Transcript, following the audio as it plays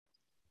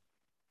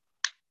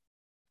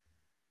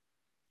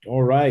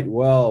All right.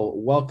 Well,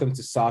 welcome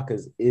to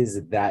Sokka's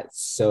Is That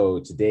So?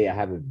 Today I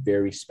have a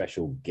very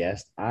special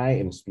guest. I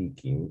am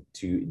speaking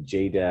to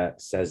Jada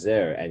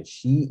Sazer, and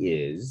she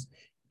is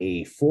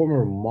a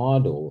former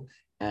model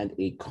and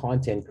a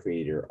content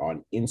creator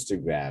on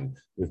Instagram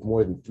with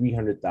more than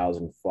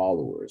 300,000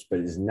 followers, but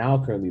is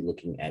now currently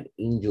looking at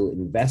angel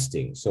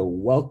investing. So,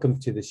 welcome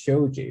to the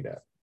show,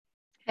 Jada.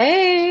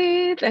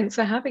 Hey, thanks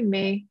for having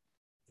me.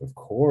 Of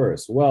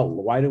course. Well,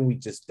 why don't we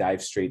just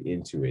dive straight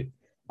into it?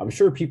 I'm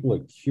sure people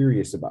are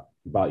curious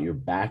about your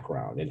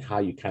background and how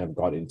you kind of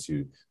got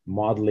into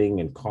modeling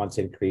and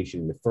content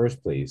creation in the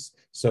first place.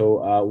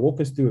 So, walk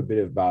us through a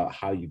bit about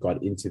how you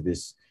got into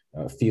this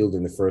field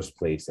in the first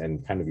place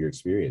and kind of your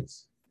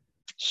experience.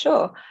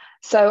 Sure.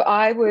 So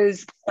I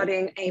was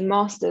studying a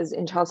master's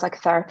in child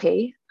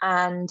psychotherapy,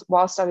 and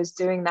whilst I was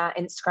doing that,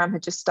 Instagram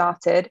had just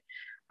started,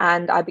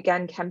 and I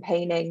began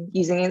campaigning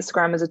using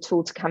Instagram as a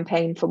tool to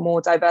campaign for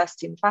more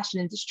diversity in the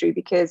fashion industry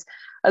because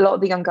a lot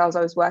of the young girls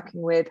I was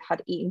working with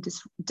had eating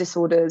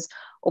disorders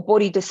or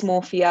body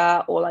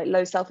dysmorphia or like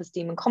low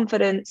self-esteem and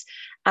confidence.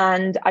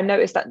 And I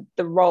noticed that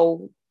the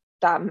role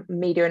that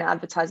media and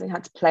advertising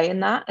had to play in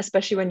that,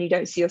 especially when you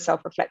don't see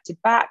yourself reflected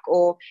back,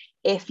 or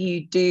if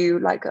you do,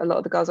 like a lot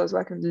of the girls I was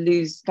working with,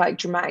 lose like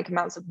dramatic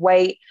amounts of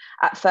weight.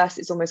 At first,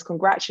 it's almost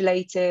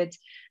congratulated.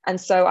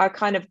 And so I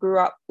kind of grew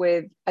up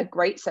with a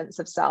great sense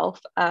of self.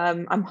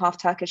 I'm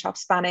half Turkish, half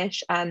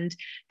Spanish, and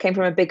came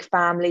from a big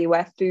family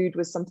where food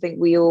was something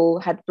we all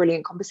had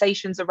brilliant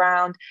conversations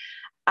around.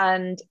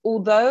 And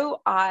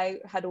although I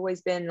had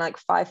always been like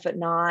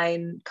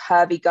 5'9",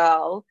 curvy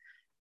girl,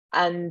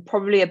 and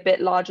probably a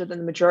bit larger than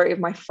the majority of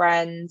my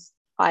friends.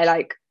 I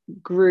like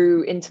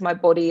grew into my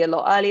body a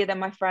lot earlier than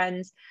my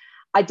friends.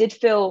 I did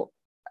feel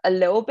a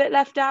little bit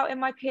left out in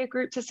my peer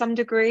group to some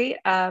degree.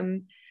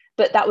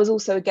 But that was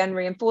also again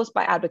reinforced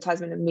by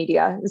advertisement and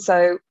media. And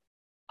so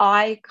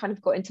I kind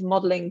of got into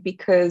modeling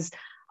because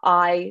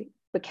I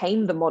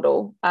became the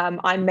model.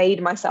 I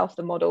made myself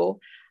the model.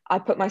 I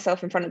put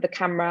myself in front of the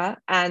camera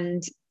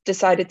and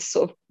decided to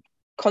sort of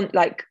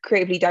like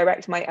creatively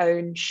direct my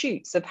own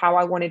shoots of how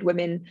I wanted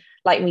women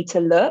like me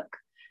to look.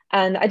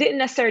 And I didn't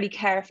necessarily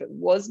care if it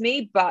was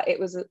me, but it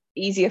was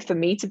easier for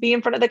me to be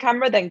in front of the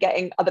camera than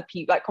getting other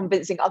people, like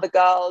convincing other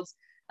girls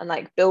and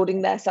like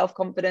building their self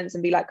confidence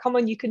and be like, come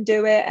on, you can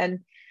do it.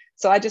 And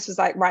so I just was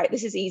like, right,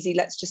 this is easy.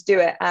 Let's just do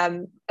it.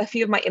 A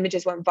few of my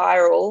images went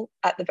viral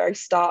at the very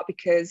start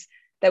because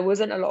there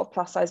wasn't a lot of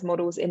plus size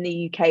models in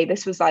the UK.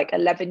 This was like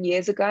 11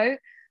 years ago,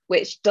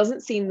 which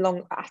doesn't seem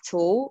long at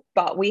all,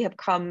 but we have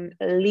come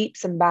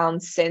leaps and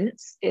bounds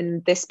since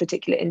in this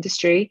particular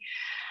industry.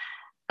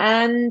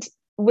 And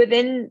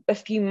within a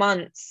few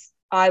months,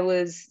 I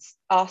was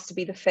asked to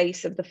be the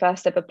face of the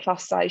first ever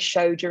plus size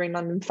show during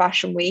London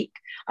Fashion Week.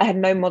 I had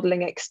no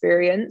modeling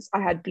experience.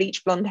 I had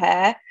bleach blonde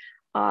hair.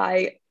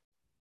 I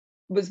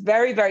was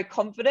very, very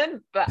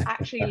confident, but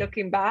actually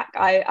looking back,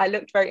 I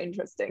looked very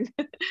interesting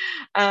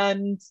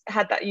and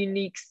had that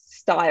unique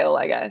style,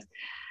 I guess.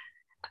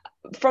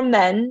 From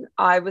then,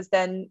 I was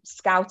then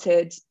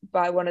scouted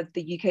by one of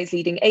the UK's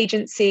leading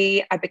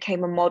agency. I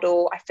became a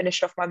model. I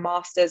finished off my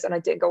master's and I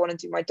didn't go on and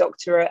do my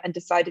doctorate and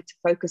decided to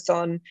focus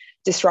on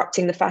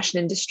disrupting the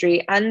fashion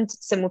industry and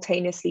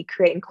simultaneously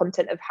creating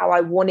content of how I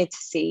wanted to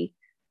see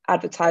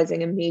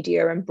advertising and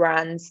media and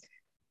brands,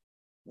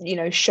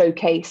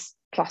 showcase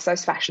plus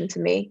size fashion to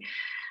me.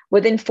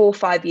 Within 4 or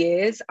 5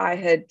 years, I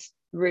had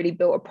really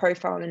built a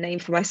profile and a name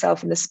for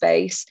myself in the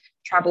space,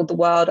 traveled the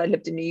world. I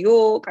lived in New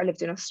York, I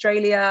lived in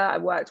Australia, I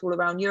worked all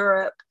around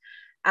Europe,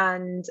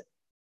 and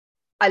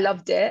I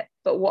loved it.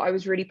 But what I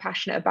was really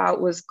passionate about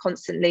was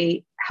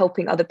constantly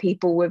helping other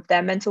people with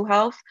their mental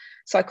health.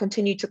 So I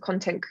continued to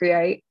content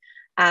create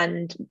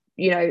and,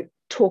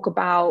 talk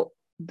about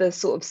the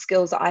sort of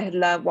skills that I had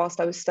learned whilst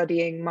I was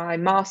studying my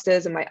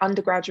master's and my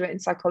undergraduate in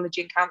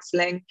psychology and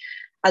counseling,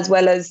 as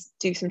well as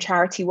do some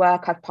charity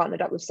work. I've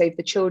partnered up with Save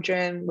the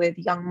Children, with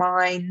Young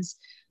Minds,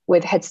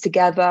 with Heads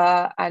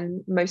Together,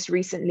 and most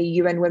recently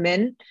UN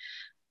Women.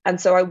 And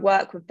so I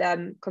work with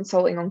them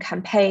consulting on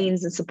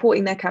campaigns and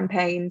supporting their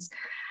campaigns.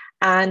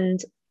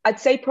 And I'd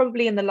say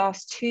probably in the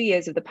last 2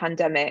 years of the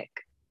pandemic,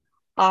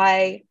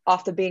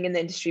 after being in the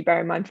industry,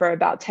 bear in mind, for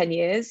about 10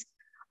 years,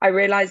 I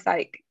realized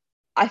like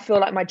I feel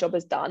like my job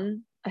is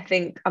done. I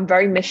think I'm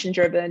very mission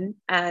driven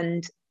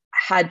and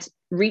had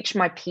reached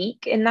my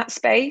peak in that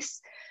space.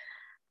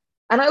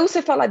 And I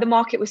also felt like the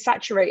market was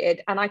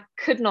saturated, and I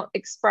could not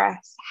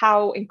express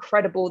how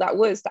incredible that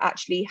was to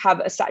actually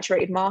have a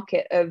saturated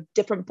market of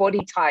different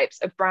body types,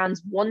 of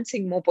brands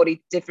wanting more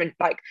different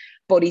like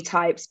body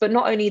types, but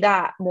not only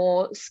that,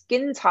 more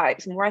skin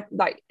types, more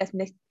like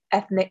ethnic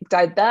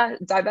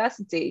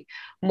diversity,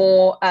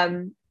 more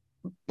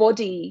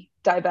body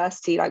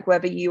diversity, like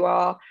whether you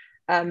are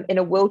in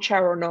a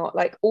wheelchair or not.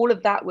 Like all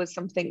of that was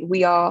something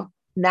we are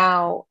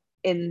now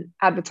in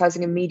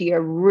advertising and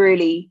media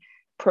really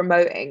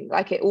promoting.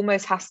 Like it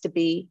almost has to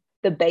be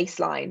the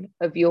baseline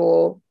of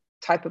your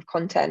type of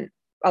content,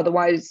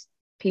 otherwise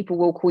people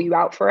will call you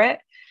out for it.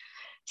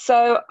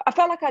 So I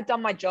felt like I'd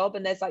done my job,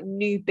 and there's like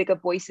new, bigger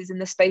voices in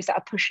the space that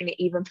are pushing it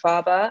even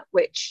further,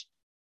 which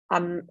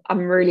I'm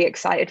really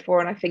excited for,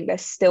 and I think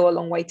there's still a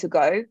long way to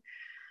go.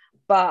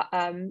 But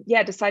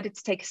yeah, decided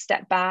to take a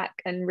step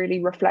back and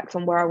really reflect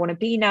on where I want to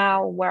be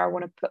now, where I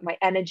want to put my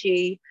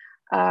energy.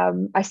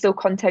 I still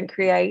content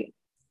create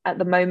at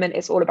the moment.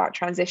 It's all about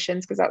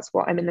transitions because that's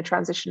what I'm in the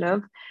transition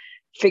of,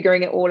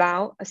 figuring it all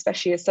out,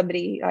 especially as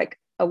somebody like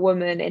a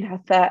woman in her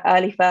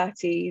early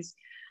 30s.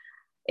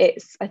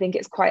 I think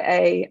it's quite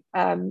a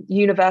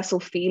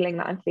universal feeling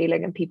that I'm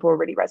feeling, and people are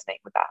really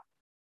resonating with that.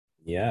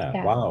 Yeah,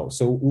 Yeah. wow.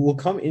 So we'll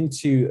come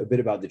into a bit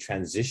about the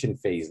transition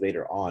phase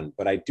later on,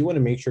 but I do want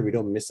to make sure we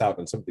don't miss out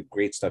on some of the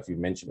great stuff you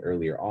mentioned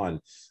earlier on,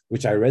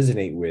 which I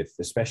resonate with,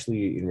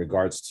 especially in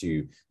regards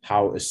to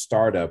how a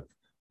startup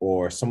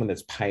or someone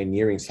that's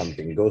pioneering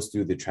something goes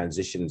through the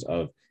transitions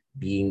of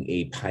being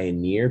a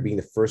pioneer, being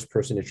the first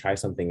person to try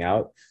something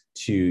out,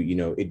 to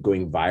it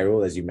going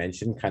viral, as you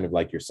mentioned, kind of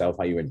like yourself,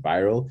 how you went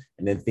viral,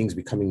 and then things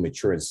becoming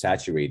mature and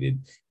saturated.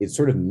 It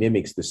sort of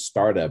mimics the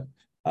startup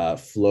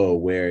flow,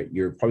 where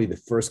you're probably the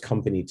first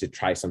company to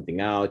try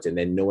something out, and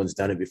then no one's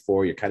done it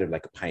before. You're kind of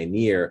like a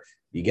pioneer.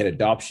 You get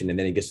adoption, and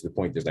then it gets to the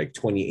point there's like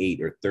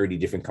 28 or 30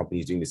 different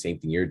companies doing the same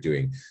thing you're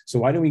doing. So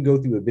why don't we go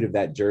through a bit of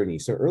that journey?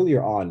 So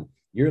earlier on,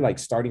 you're like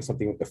starting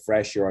something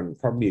fresh. You're on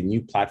probably a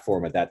new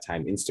platform at that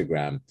time,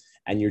 Instagram,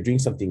 and you're doing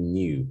something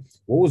new.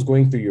 What was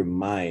going through your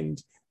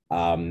mind?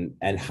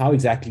 And how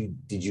exactly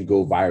did you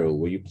go viral?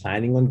 Were you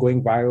planning on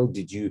going viral?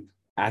 Did you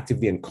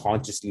actively and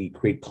consciously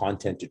create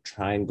content to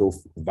try and go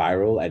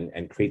viral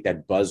and create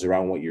that buzz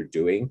around what you're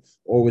doing?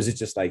 Or was it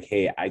just like,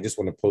 hey, I just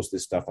want to post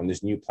this stuff on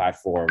this new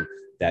platform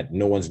that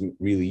no one's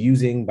really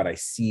using, but I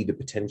see the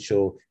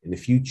potential in the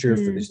future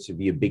for this to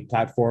be a big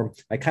platform?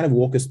 Like, kind of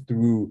walk us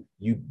through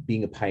you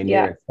being a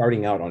pioneer and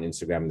starting out on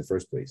Instagram in the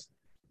first place.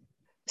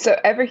 So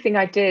everything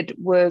I did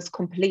was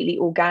completely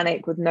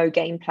organic with no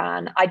game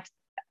plan.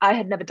 I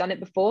had never done it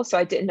before, so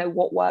I didn't know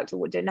what worked or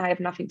what didn't. I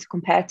have nothing to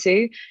compare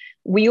to.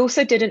 We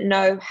also didn't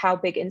know how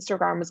big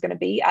Instagram was going to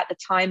be. At the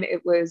time,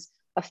 it was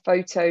a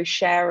photo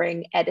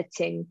sharing,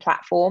 editing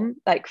platform,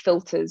 like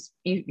filters.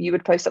 You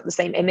would post up the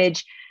same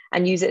image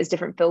and use it as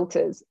different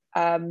filters,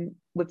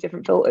 with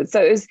different filters.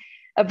 So it was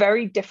a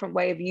very different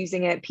way of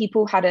using it.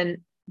 People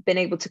hadn't been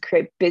able to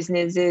create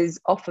businesses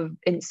off of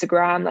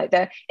Instagram. Like,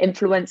 their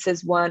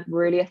influencers weren't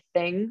really a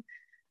thing,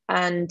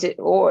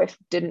 or if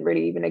didn't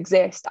really even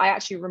exist. I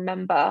actually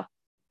remember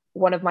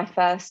one of my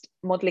first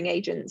modeling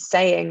agents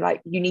saying,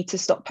 like, you need to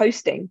stop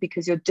posting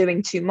because you're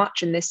doing too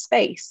much in this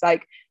space.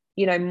 Like,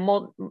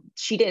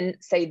 she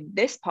didn't say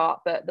this part,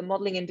 but the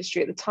modeling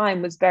industry at the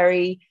time was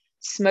very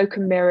smoke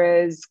and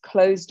mirrors,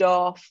 closed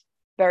off,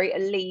 very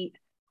elite.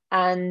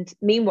 And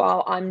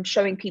meanwhile, I'm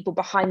showing people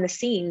behind the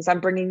scenes.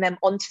 I'm bringing them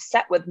onto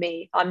set with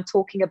me. I'm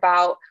talking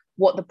about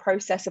what the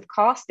process of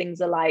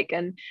castings are like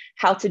and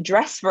how to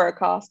dress for a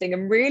casting,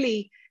 and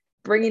really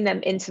bringing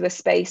them into the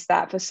space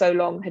that for so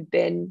long had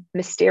been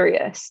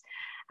mysterious.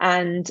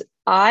 And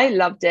I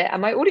loved it,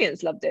 and my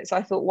audience loved it. So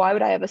I thought, why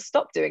would I ever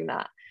stop doing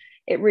that?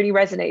 It really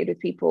resonated with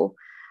people.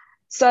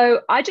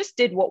 So I just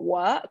did what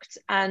worked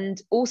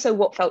and also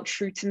what felt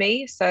true to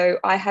me. So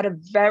I had a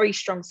very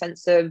strong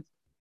sense of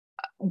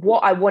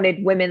what I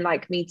wanted women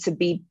like me to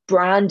be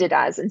branded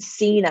as and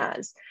seen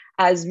as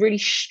really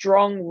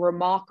strong,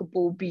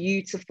 remarkable,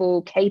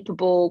 beautiful,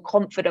 capable,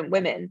 confident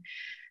women.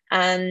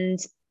 And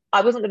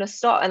I wasn't going to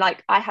stop. And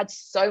like, I had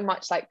so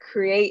much like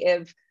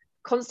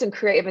constant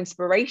creative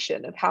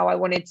inspiration of how I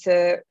wanted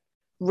to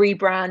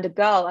rebrand a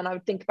girl. And I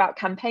would think about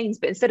campaigns,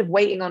 but instead of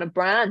waiting on a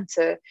brand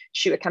to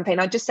shoot a campaign,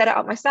 I just set it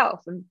up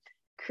myself and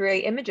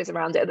create images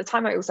around it. At the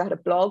time, I also had a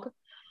blog.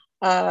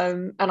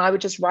 And I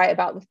would just write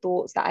about the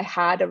thoughts that I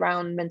had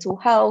around mental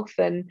health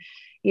and,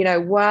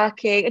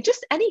 working, and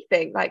just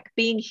anything, like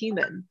being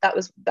human. That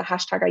was the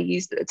hashtag I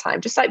used at the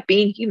time, just like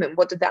being human.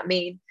 What did that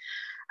mean?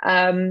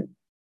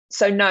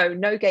 So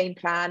no game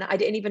plan. I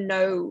didn't even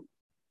know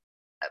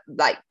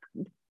like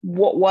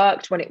what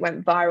worked when it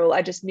went viral.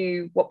 I just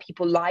knew what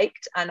people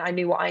liked, and I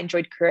knew what I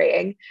enjoyed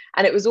creating.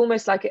 And it was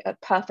almost like a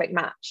perfect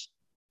match.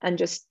 And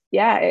just,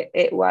 yeah,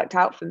 it worked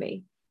out for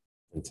me.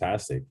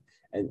 Fantastic.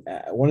 And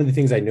one of the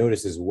things I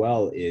noticed as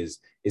well is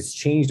it's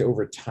changed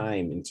over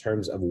time in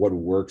terms of what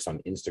works on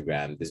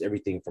Instagram. There's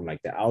everything from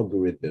like the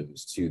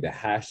algorithms to the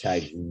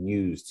hashtags you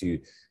use to,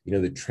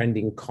 the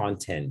trending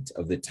content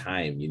of the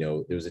time.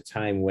 There was a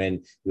time when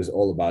it was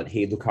all about,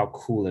 hey, look how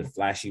cool and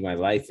flashy my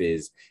life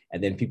is.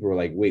 And then people were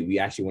like, wait, we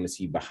actually want to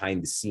see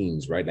behind the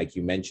scenes, right? Like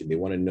you mentioned, they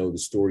want to know the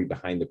story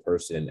behind the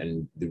person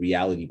and the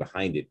reality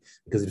behind it,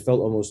 because it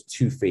felt almost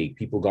too fake.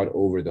 People got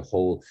over the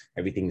whole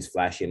everything is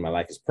flashy and my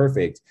life is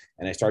perfect.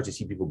 And I started to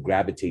see people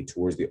gravitate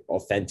towards the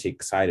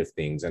authentic side of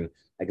things. And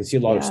I can see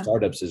a lot of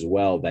startups as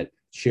well that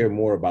share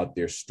more about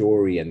their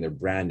story and their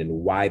brand and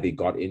why they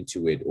got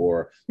into it,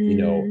 or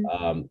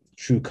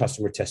true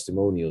customer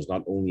testimonials,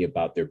 not only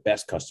about their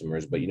best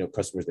customers, but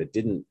customers that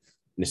didn't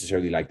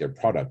necessarily like their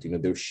product.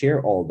 They'll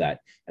share all that,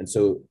 and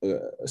so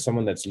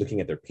someone that's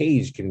looking at their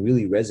page can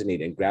really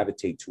resonate and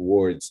gravitate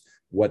towards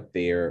what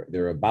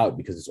they're about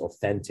because it's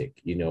authentic.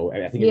 You know,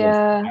 I think everyone's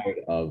Yeah. tired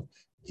of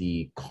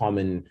the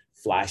common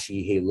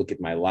flashy, hey, look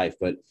at my life.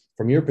 But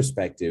from your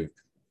perspective,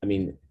 I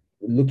mean,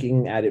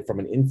 looking at it from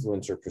an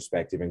influencer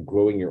perspective and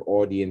growing your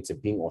audience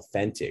and being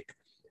authentic,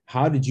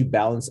 how did you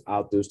balance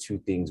out those two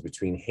things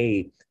between,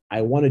 hey,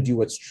 I want to do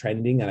what's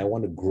trending and I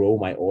want to grow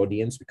my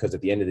audience, because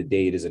at the end of the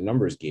day, it is a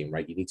numbers game,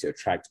 right? You need to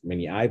attract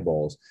many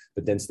eyeballs,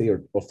 but then stay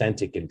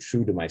authentic and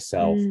true to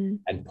myself Mm.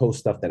 and post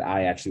stuff that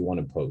I actually want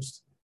to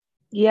post.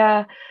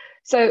 Yeah.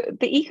 So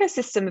the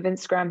ecosystem of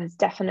Instagram has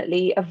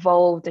definitely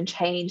evolved and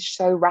changed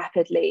so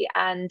rapidly.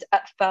 And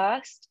at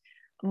first,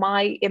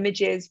 my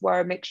images were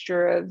a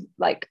mixture of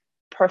like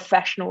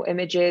professional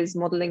images,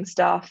 modeling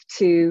stuff,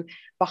 to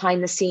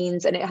behind the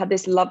scenes. And it had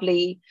this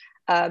lovely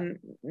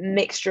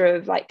mixture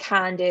of like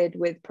candid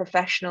with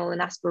professional and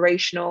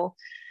aspirational.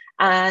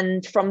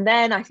 And from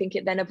then, I think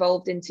it then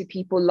evolved into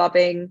people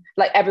loving,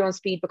 like everyone's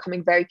feed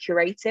becoming very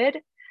curated.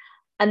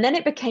 And then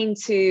it became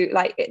to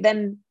like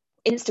then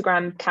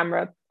Instagram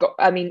camera got,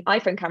 I mean,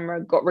 iPhone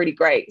camera got really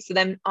great. So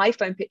then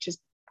iPhone pictures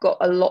got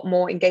a lot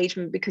more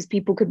engagement because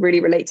people could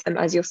really relate to them,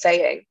 as you're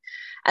saying.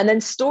 And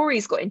then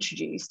stories got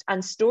introduced,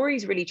 and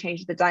stories really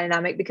changed the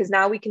dynamic because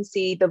now we can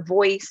see the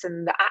voice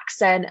and the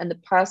accent and the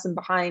person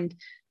behind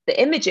the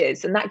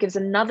images, and that gives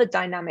another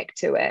dynamic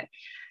to it.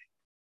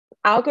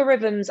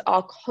 Algorithms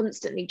are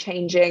constantly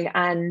changing,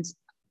 and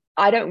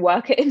I don't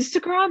work at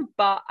Instagram,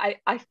 but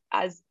I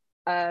as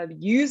a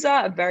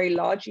user, a very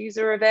large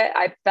user of it,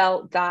 I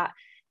felt that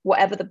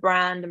whatever the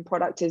brand and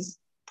product is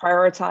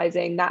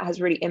prioritizing, that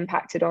has really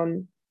impacted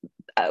on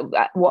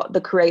what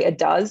the creator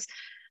does,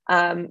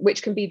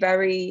 which can be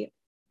very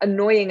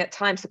annoying at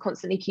times to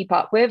constantly keep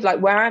up with.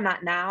 Like where I'm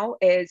at now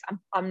is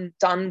I'm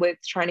done with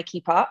trying to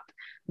keep up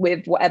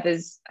with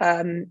whatever's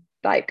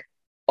like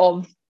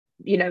of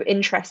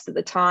interest at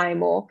the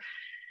time, or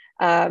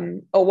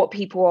what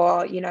people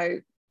are,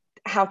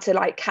 how to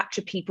like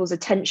capture people's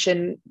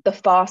attention the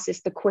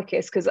fastest, the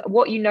quickest. Because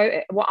what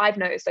I've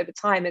noticed over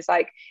time is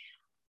like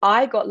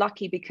I got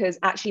lucky because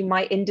actually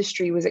my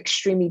industry was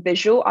extremely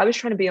visual. I was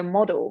trying to be a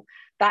model.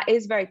 That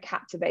is very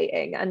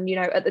captivating. And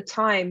at the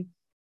time,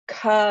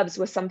 curves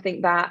were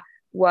something that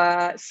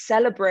were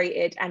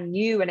celebrated and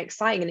new and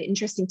exciting and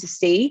interesting to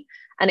see.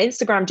 And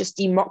Instagram just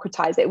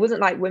democratized it. It wasn't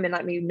like Women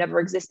Like Me who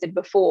never existed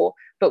before,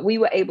 but we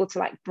were able to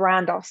like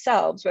brand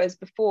ourselves. Whereas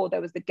before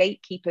there was the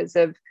gatekeepers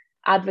of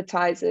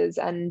advertisers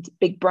and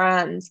big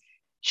brands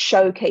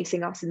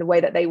showcasing us in the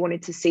way that they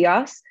wanted to see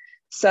us.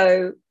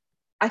 So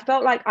I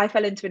felt like I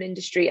fell into an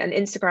industry, and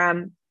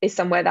Instagram is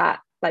somewhere that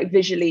like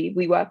visually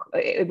we work,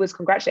 it was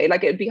congratulated.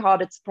 Like it would be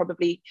harder to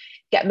probably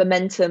get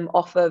momentum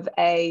off of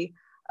a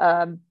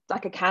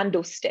like a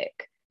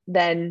candlestick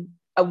than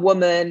a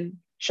woman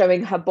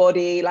showing her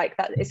body like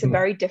that. It's a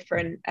very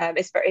different,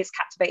 it's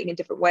captivating in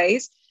different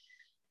ways.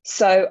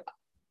 So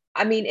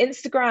I mean,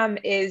 Instagram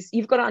is,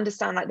 you've got to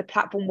understand like the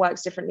platform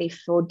works differently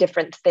for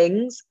different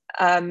things.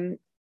 And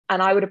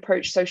I would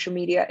approach social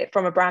media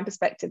from a brand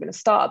perspective and a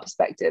startup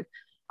perspective.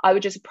 I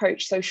would just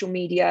approach social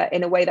media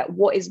in a way that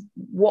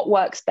what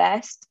works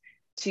best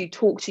to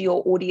talk to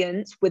your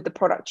audience with the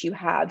product you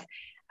have,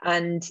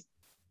 and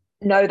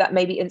know that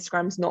maybe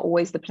Instagram's not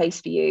always the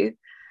place for you.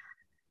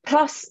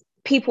 Plus,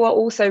 people are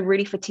also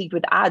really fatigued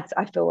with ads,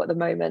 I feel, at the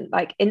moment.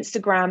 Like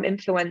Instagram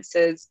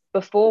influencers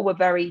before were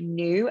very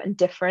new and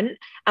different.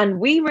 And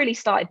we really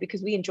started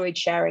because we enjoyed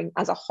sharing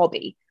as a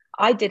hobby.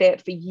 I did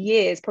it for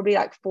years, probably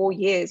like 4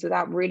 years,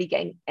 without really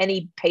getting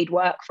any paid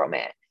work from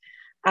it.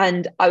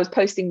 And I was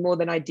posting more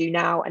than I do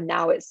now. And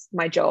now it's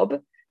my job,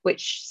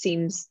 which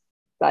seems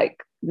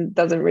like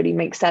doesn't really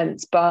make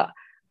sense. But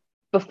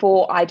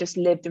before I just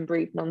lived and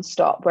breathed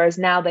nonstop. Whereas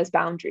now there's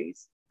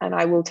boundaries, and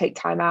I will take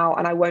time out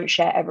and I won't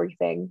share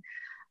everything.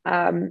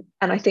 And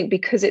I think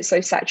because it's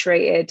so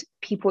saturated,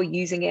 people are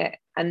using it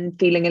and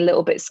feeling a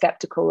little bit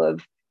skeptical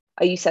of,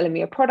 are you selling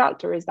me a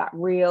product, or is that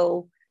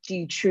real? Do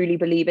you truly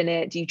believe in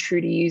it? Do you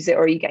truly use it,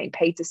 or are you getting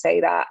paid to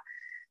say that?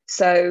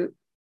 So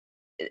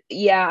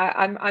yeah,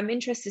 I'm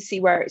interested to see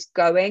where it's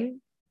going,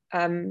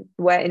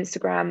 where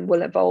Instagram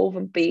will evolve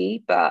and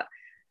be, but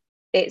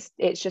it's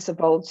just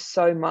evolved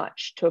so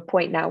much to a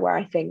point now where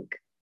I think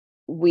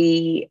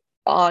we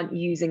aren't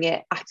using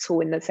it at all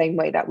in the same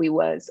way that we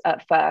was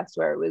at first,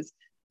 where it was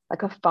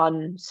like a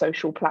fun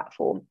social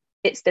platform.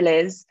 It still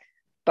is,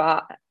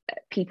 but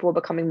people are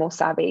becoming more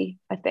savvy,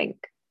 I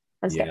think,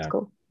 and Yeah.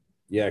 skeptical.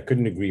 Yeah, I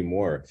couldn't agree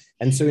more.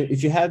 And so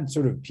if you had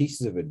sort of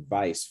pieces of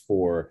advice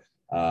for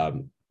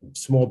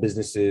small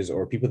businesses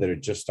or people that are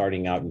just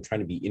starting out and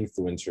trying to be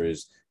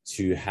influencers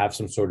to have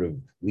some sort of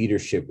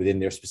leadership within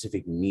their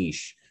specific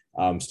niche,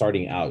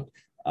 starting out,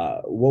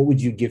 what would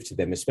you give to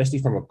them, especially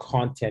from a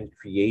content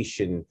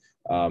creation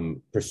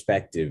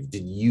perspective?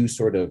 Did you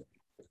sort of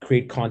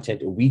create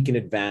content a week in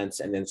advance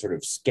and then sort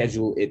of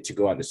schedule it to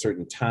go out at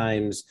certain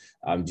times?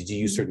 Did you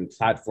use certain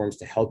platforms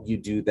to help you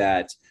do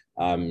that?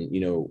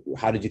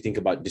 How did you think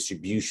about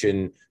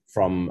distribution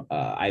from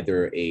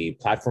either a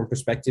platform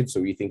perspective? So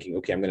you're thinking,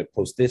 okay, I'm going to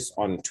post this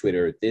on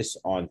Twitter, this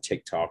on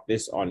TikTok,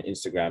 this on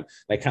Instagram.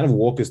 Like, kind of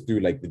walk us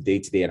through like the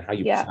day-to-day and how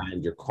you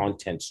plan your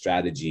content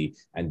strategy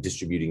and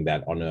distributing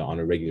that on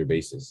a regular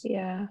basis.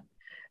 Yeah.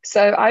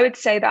 So I would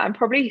say that I'm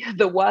probably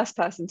the worst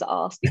person to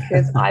ask,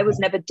 because I was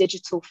never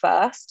digital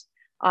first.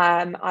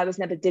 I was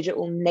never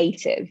digital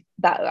native.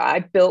 That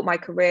I built my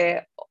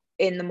career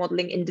in the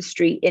modeling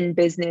industry, in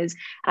business,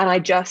 and I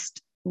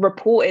just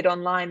reported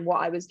online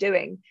what I was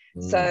doing.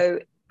 So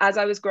as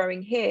I was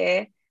growing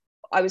here,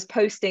 I was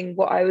posting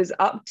what I was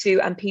up to,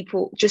 and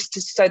people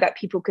so that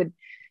people could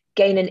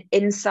gain an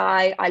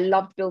insight. I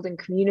loved building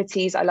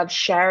communities. I loved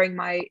sharing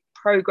my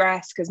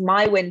progress, because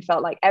my win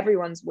felt like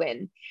everyone's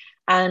win.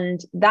 And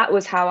that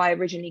was how I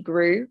originally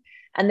grew.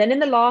 And then in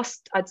the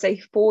last, I'd say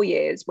 4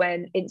 years,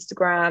 when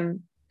Instagram,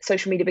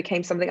 social media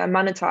became something I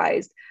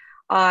monetized,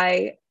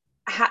 I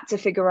had to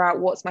figure out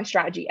what's my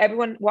strategy.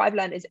 What I've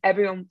learned is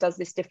everyone does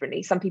this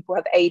differently. Some people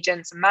have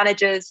agents and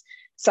managers.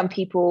 Some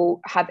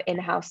people have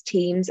in-house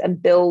teams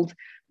and build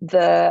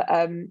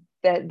the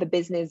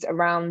business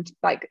around,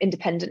 like,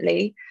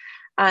 independently.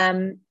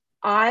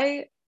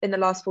 I, in the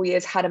last 4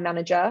 years, had a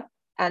manager,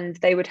 and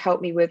they would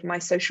help me with my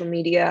social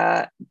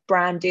media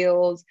brand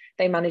deals.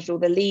 They managed all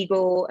the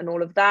legal and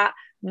all of that.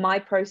 My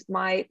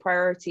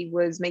priority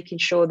was making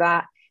sure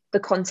that the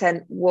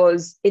content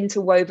was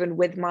interwoven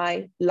with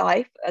my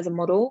life as a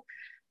model,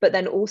 but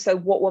then also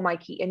what were my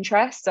key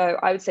interests. So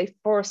I would say,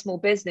 for a small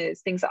business,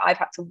 things that I've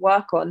had to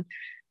work on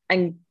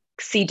and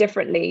see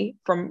differently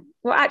from,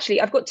 well, actually,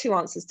 I've got two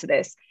answers to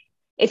this.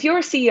 If you're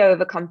a CEO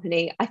of a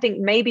company, I think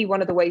maybe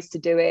one of the ways to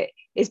do it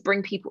is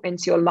bring people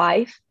into your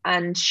life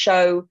and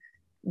show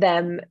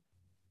them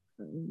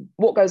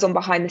what goes on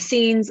behind the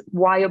scenes,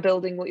 why you're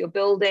building what you're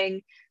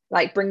building,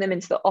 like bring them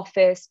into the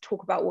office,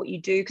 talk about what you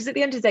do. Because at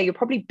the end of the day, you're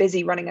probably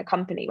busy running a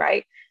company,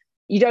 right?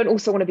 You don't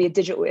also want to be a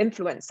digital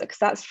influencer, because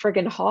that's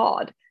friggin'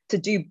 hard to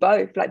do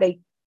both. Like,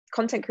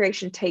 content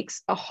creation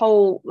takes a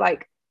whole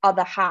like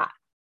other hat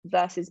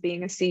versus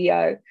being a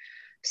CEO.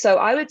 So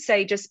I would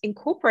say just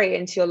incorporate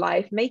it into your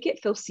life, make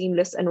it feel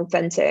seamless and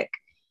authentic,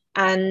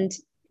 and,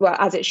 well,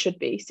 as it should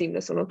be,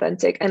 seamless and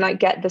authentic, and like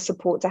get the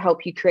support to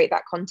help you create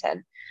that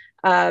content.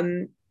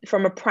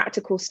 From a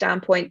practical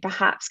standpoint,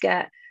 perhaps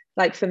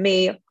like, for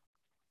me,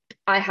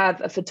 I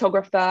have a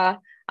photographer.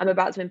 I'm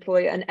about to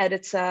employ an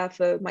editor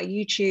for my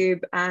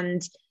YouTube,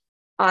 and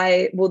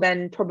I will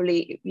then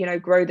probably,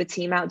 grow the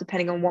team out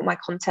depending on what my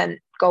content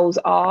goals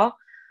are.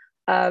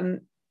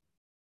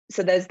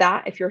 So there's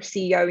that. If you're a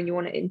CEO and you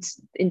want to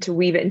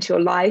interweave it into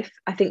your life,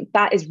 I think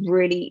that is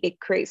really, it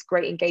creates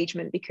great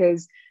engagement,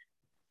 because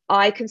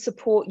I can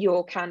support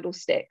your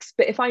candlesticks,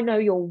 but if I know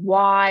your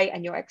why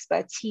and your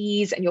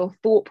expertise and your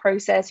thought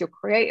process, your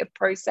creative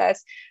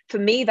process, for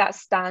me, that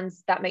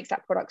makes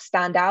that product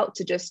stand out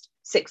to just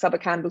 6 other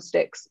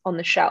candlesticks on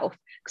the shelf.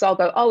 Because I'll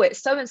go, oh,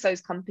 it's so-and-so's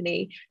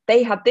company.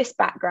 They have this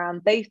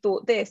background. They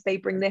thought this, they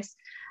bring this.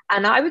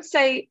 And I would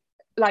say,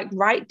 like,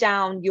 write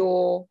down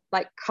your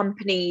like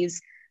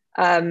company's,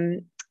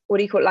 what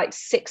do you call it? Like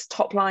 6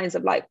 top lines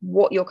of like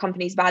what your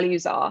company's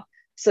values are,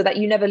 so that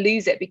you never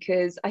lose it.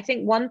 Because I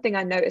think one thing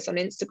I notice on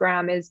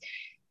Instagram is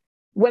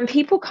when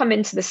people come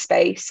into the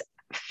space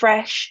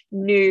fresh,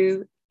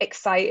 new,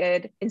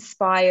 excited,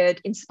 inspired,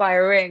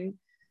 inspiring,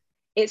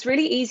 it's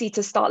really easy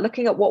to start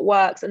looking at what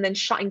works and then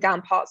shutting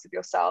down parts of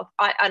yourself.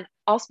 And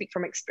I'll speak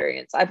from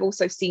experience. I've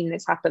also seen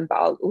this happen, but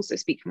I'll also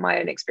speak from my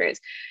own experience.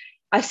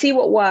 I see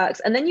what works.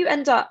 And then you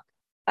end up,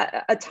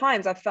 at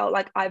times, I've felt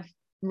like I've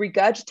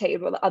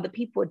regurgitated what other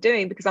people are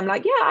doing, because I'm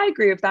like, yeah, I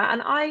agree with that.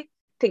 And I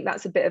think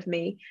that's a bit of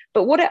me.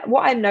 But what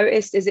I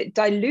noticed is it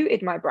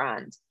diluted my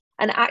brand,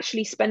 and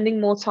actually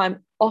spending more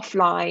time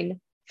offline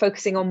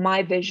focusing on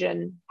my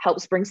vision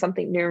helps bring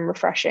something new and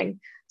refreshing.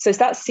 So it's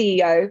that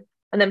CEO.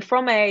 And then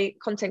from a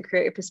content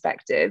creator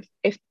perspective,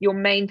 if your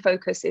main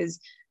focus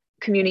is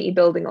community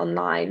building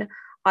online,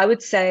 I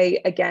would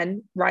say,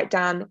 again, write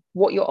down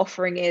what your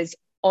offering is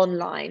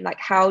online. Like,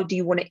 how do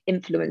you want to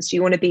influence? Do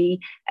you want to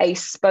be a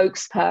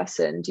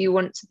spokesperson? Do you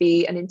want to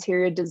be an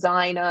interior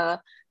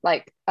designer?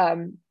 Like,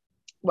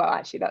 well,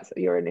 actually,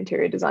 you're an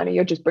interior designer,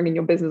 you're just bringing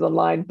your business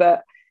online.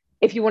 But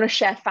if you want to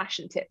share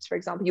fashion tips, for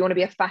example, you want to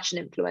be a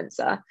fashion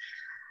influencer,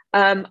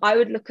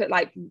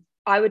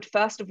 I would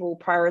first of all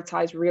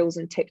prioritize Reels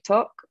and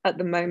TikTok. At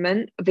the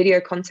moment, video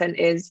content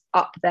is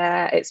up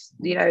there. It's,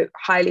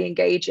 highly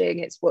engaging.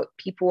 It's what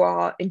people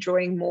are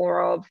enjoying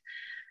more of.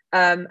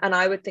 And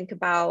I would think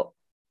about,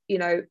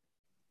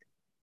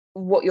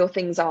 what your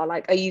things are.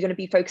 Like, are you going to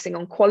be focusing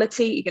on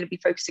quality? You're going to be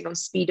focusing on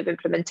speed of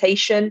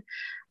implementation,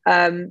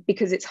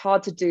 because it's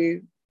hard to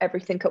do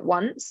everything at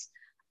once.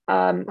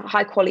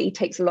 High quality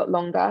takes a lot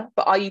longer,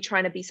 but are you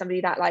trying to be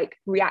somebody that like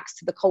reacts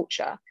to the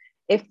culture?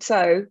 If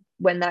so,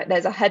 when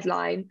there's a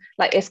headline,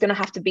 like, it's going to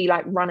have to be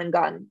like run and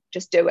gun,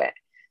 just do it.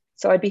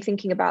 So I'd be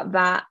thinking about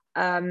that.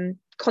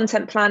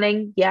 Content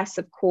planning, yes,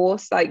 of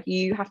course. Like,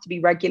 you have to be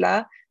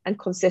regular and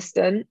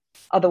consistent.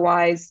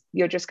 Otherwise,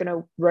 you're just going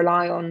to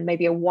rely on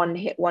maybe a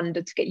one-hit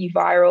wonder to get you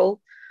viral.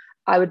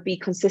 I would be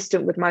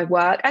consistent with my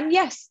work. And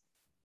yes,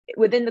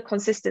 within the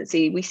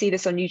consistency, we see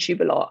this on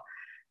YouTube a lot,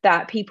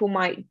 that people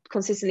might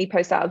consistently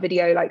post out a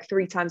video like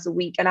 3 times a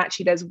week. And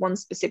actually, there's one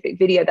specific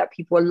video that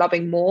people are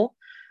loving more.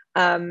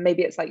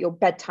 Maybe it's like your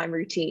bedtime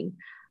routine.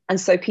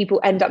 And so people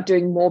end up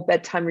doing more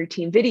bedtime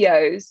routine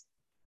videos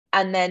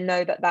and then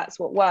know that that's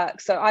what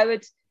works. So I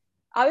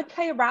would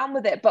play around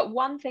with it. But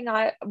one thing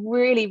I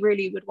really,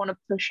 really would want to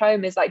push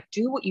home is like,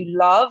 do what you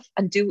love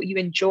and do what you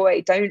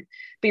enjoy. Don't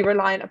be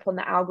reliant upon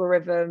the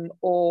algorithm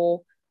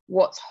or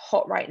what's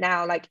hot right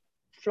now. Like,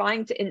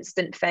 flying to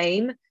instant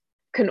fame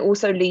can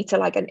also lead to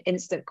like an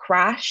instant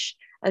crash.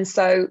 And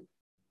so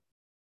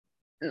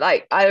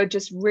like, I would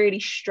just really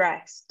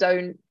stress,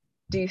 don't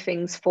do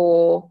things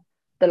for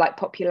the like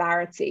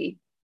popularity,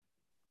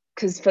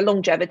 because for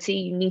longevity,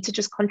 you need to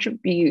just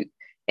contribute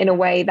in a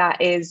way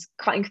that is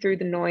cutting through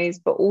the noise,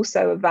 but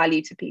also of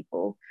value to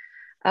people.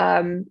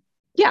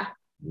 Yeah.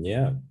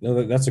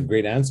 No, that's a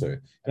great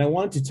answer. And I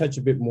wanted to touch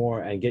a bit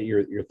more and get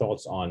your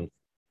thoughts on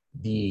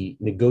the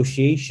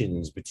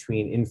negotiations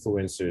between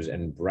influencers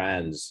and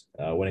brands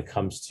when it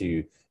comes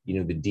to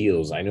the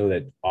deals. I know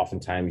that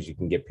oftentimes you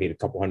can get paid a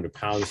couple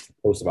 £100 to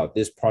post about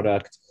this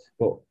product,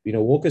 but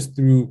walk us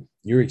through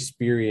your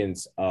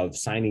experience of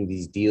signing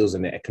these deals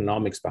and the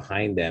economics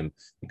behind them,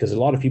 because a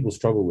lot of people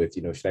struggle with,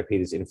 should I pay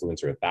this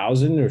influencer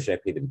 1,000 or should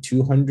I pay them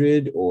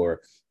 200?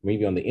 Or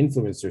maybe on the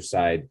influencer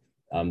side,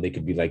 they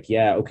could be like,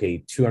 yeah,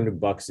 okay,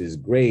 $200 is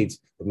great,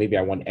 but maybe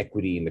I want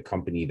equity in the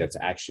company that's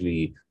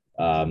actually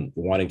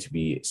wanting to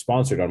be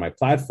sponsored on my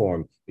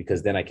platform,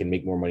 because then I can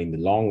make more money in the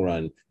long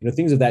run,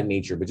 things of that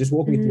nature. But just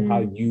walk me through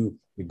how you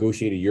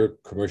negotiated your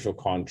commercial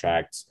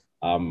contracts.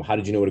 How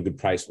did you know what a good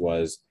price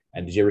was?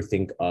 And did you ever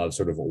think of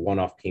sort of a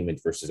one-off payment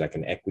versus like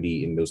an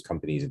equity in those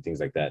companies and things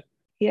like that?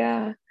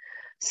 Yeah.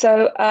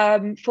 So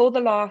for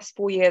the last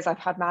 4 years, I've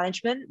had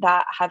management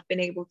that have been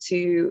able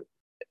to,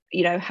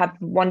 have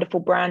wonderful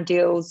brand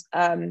deals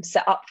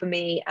set up for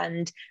me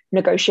and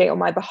negotiate on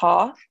my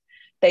behalf.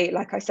 They,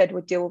 like I said,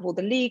 would deal with all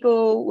the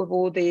legal, with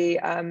all the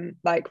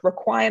like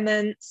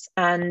requirements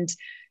and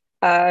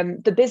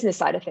the business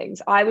side of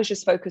things. I was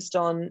just focused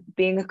on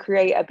being a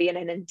creator, being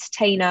an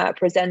entertainer, a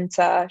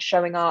presenter,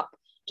 showing up,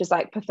 just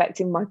like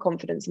perfecting my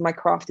confidence and my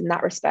craft in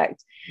that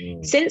respect.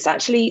 Since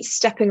actually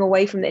stepping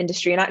away from the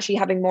industry and actually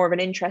having more of an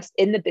interest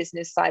in the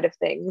business side of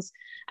things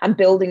and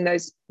building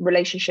those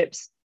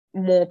relationships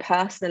more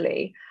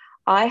personally,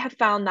 I have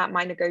found that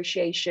my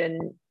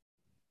negotiation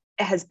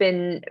has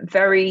been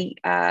very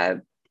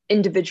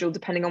individual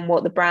depending on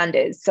what the brand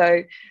is.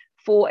 So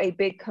for a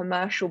big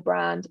commercial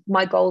brand,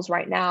 my goals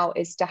right now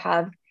is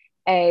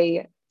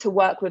to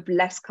work with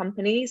less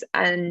companies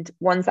and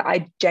ones that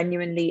I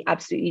genuinely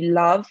absolutely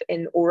love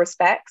in all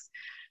respects,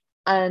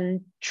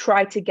 and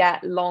try to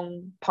get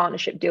long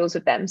partnership deals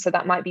with them. So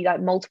that might be like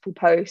multiple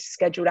posts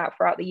scheduled out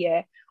throughout the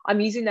year.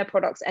 I'm using their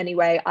products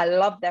anyway. I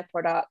love their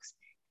products.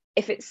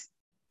 If it's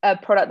a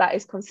product that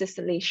is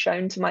consistently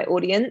shown to my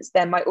audience,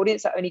 then my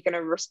audience are only going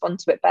to respond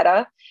to it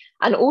better.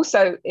 And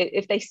also,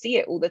 if they see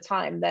it all the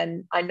time,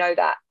 then I know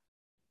that,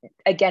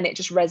 again, it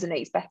just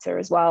resonates better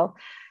as well.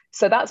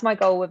 So that's my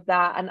goal with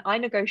that. And I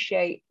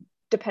negotiate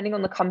depending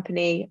on the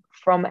company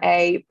from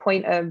a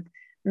point of,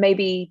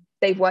 maybe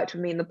they've worked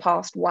with me in the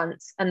past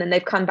once and then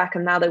they've come back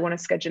and now they want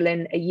to schedule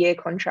in a year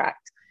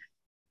contract.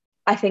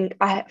 I think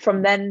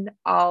from then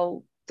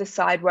I'll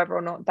decide whether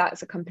or not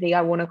that's a company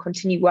I want to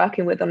continue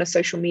working with on a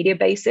social media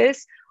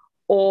basis,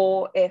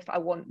 or if I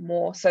want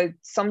more. So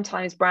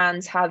sometimes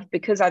brands have,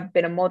 because I've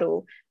been a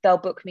model, they'll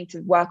book me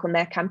to work on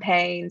their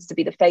campaigns, to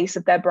be the face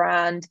of their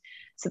brand.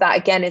 So that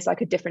again is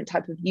like a different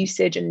type of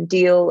usage and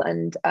deal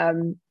and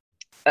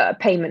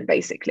payment,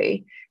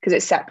 basically, because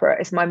it's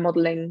separate. It's my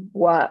modeling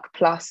work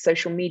plus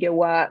social media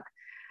work.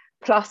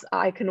 Plus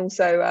I can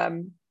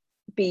also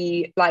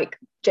be like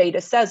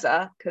Jada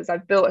Cesar, because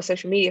I've built a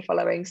social media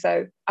following,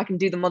 so I can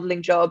do the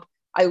modeling job.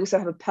 I also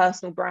have a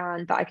personal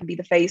brand that I can be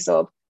the face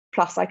of,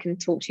 plus I can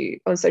talk to you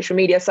on social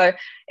media. So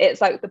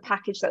it's like the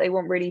package that they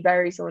want really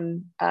varies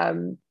on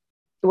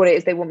what it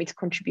is they want me to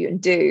contribute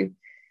and do.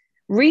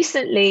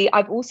 Recently,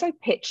 I've also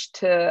pitched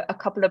to a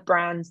couple of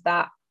brands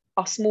that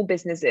are small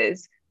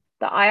businesses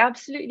that I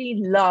absolutely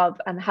love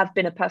and have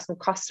been a personal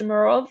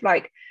customer of.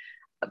 Like,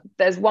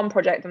 there's one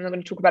project, I'm not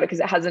going to talk about it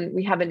because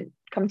we haven't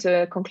come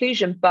to a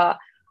conclusion, but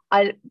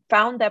I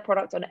found their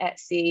product on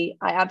Etsy.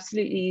 I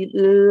absolutely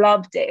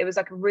loved it. It was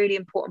like a really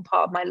important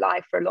part of my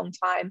life for a long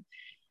time.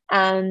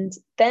 And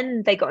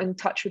then they got in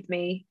touch with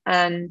me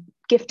and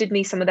gifted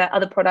me some of their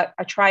other product.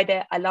 I tried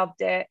it, I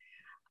loved it.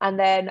 And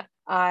then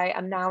I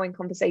am now in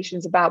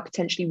conversations about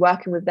potentially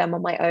working with them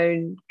on my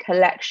own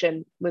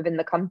collection within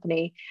the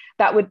company.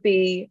 That would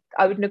be,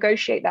 I would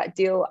negotiate that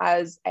deal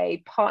as a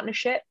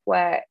partnership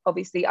where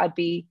obviously I'd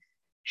be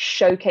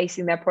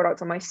showcasing their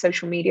product on my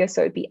social media.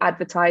 So it'd be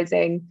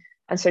advertising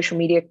and social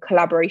media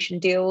collaboration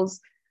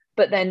deals.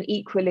 But then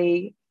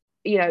equally,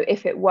 you know,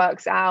 if it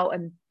works out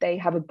and they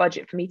have a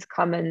budget for me to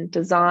come and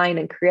design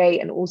and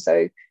create and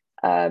also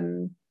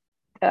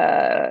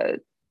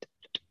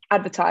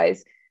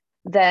advertise,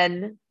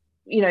 then,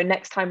 you know,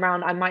 next time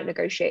round I might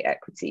negotiate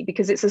equity,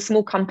 because it's a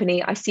small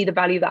company. I see the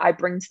value that I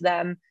bring to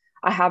them.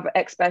 I have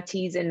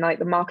expertise in like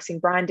the marketing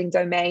branding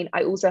domain.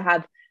 I also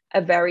have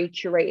a very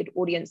curated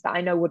audience that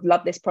I know would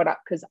love this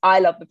product because I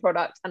love the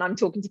product, and I'm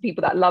talking to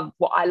people that love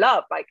what I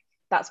love. Like,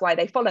 that's why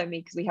they follow me,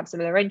 because we have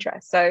similar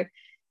interests. So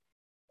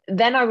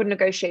then I would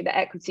negotiate the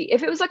equity.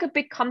 If it was like a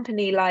big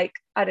company, like,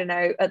 I don't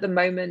know, at the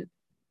moment,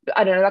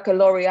 I don't know, like a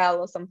L'Oreal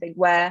or something,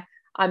 where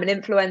I'm an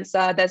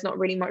influencer, there's not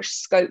really much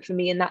scope for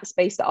me in that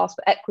space to ask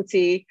for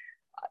equity.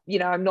 You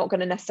know, I'm not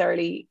going to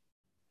necessarily,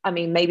 I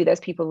mean, maybe there's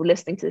people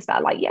listening to this that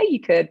are like, yeah, you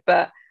could,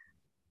 but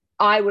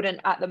I wouldn't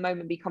at the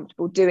moment be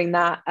comfortable doing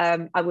that.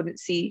 I wouldn't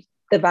see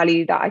the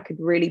value that I could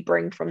really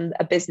bring from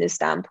a business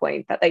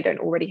standpoint that they don't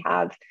already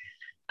have.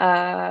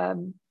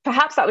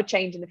 Perhaps that would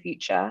change in the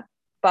future,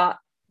 but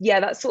yeah,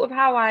 that's sort of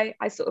how I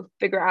sort of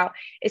figure out.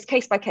 It's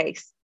case by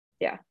case.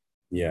 Yeah.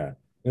 Yeah.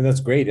 And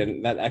that's great.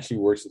 And that actually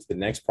works into the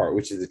next part,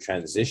 which is the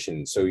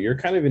transition. So you're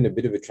kind of in a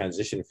bit of a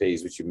transition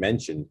phase, which you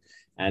mentioned.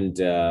 And,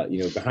 you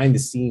know, behind the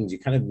scenes, you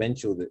kind of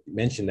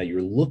mentioned that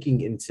you're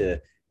looking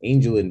into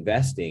angel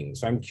investing.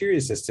 So I'm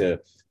curious as to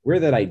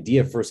where that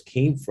idea first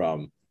came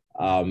from,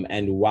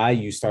 and why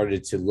you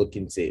started to look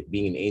into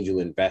being an angel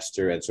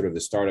investor and sort of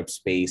the startup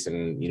space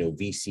and, you know,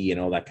 VC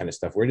and all that kind of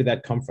stuff. Where did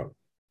that come from?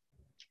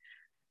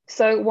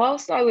 So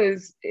whilst I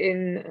was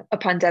in a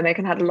pandemic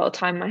and had a lot of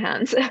time in my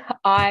hands,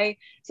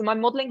 so my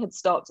modeling had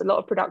stopped, a lot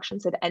of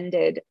productions had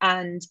ended,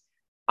 and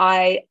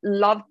I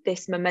loved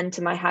this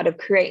momentum I had of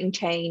creating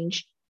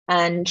change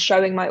and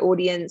showing my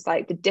audience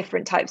like the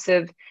different types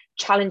of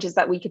challenges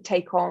that we could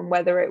take on,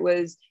 whether it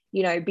was,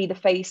 you know, be the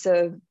face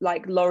of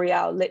like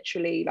L'Oreal,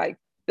 literally like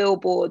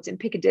billboards in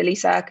Piccadilly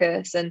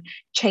Circus, and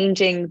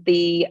changing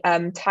the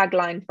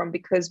tagline from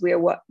because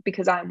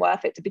I'm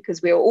worth it to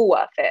because we are all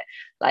worth it.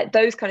 Like,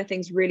 those kind of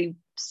things really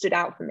stood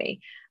out for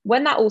me.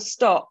 When that all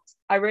stopped,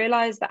 I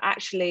realized that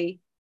actually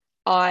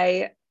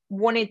I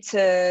wanted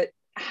to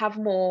have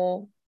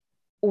more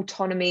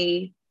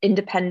autonomy,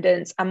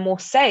 independence, and more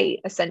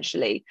say,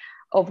 essentially,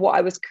 of what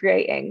I was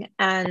creating,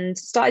 and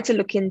started to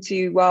look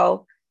into,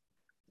 well,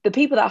 the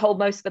people that hold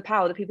most of the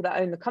power, the people that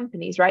own the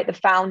companies, right? The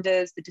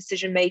founders, the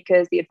decision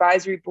makers, the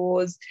advisory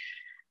boards,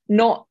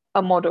 not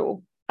a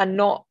model and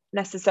not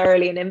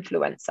necessarily an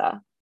influencer.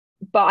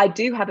 But I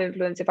do have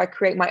influence if I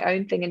create my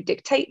own thing and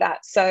dictate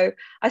that. So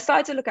I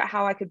started to look at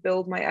how I could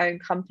build my own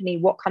company.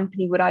 What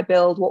company would I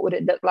build? What would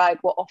it look like?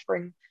 What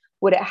offering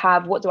would it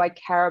have? What do I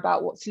care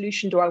about? What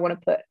solution do I want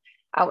to put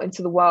out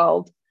into the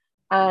world?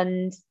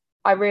 And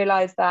I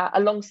realized that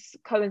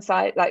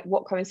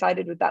what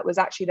coincided with that was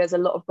actually there's a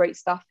lot of great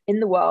stuff in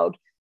the world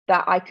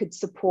that I could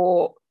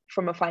support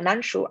from a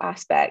financial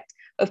aspect,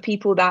 of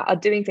people that are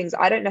doing things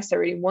I don't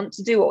necessarily want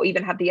to do or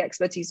even have the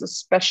expertise or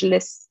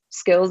specialist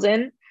skills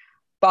in,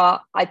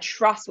 but I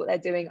trust what they're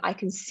doing. I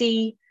can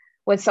see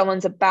when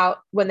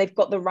when they've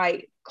got the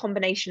right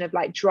combination of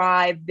like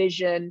drive,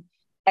 vision,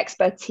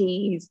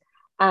 expertise,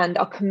 and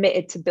are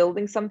committed to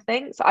building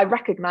something. So I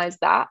recognize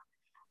that.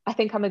 I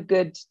think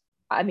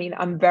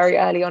I'm very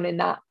early on in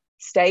that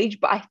stage,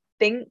 but I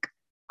think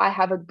I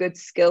have a good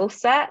skill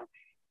set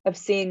of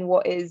seeing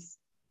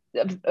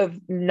of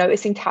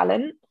noticing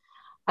talent.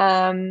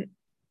 And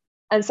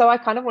so I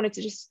kind of wanted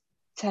to just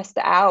test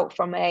it out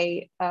from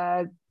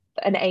an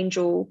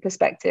angel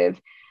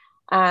perspective.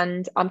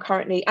 And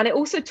and it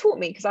also taught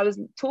me, because I was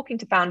talking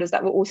to founders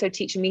that were also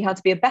teaching me how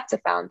to be a better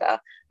founder.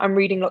 I'm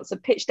reading lots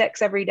of pitch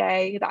decks every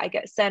day that I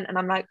get sent, and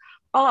I'm like,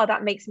 oh,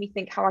 that makes me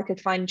think how I could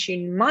fine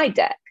tune my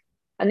deck.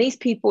 And these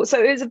people,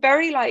 so it was a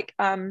very like,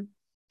 what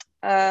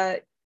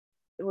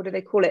do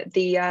they call it?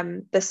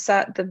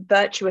 The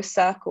virtuous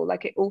circle,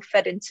 like it all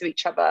fed into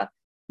each other.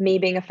 Me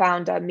being a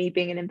founder, me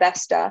being an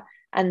investor,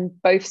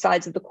 and both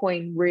sides of the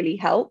coin really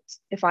helped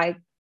if I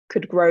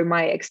could grow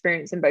my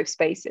experience in both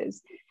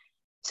spaces.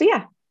 So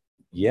yeah.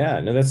 Yeah,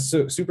 no, that's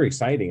super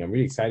exciting. I'm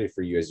really excited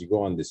for you as you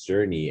go on this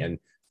journey. And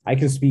I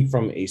can speak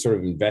from a sort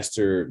of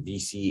investor,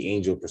 VC,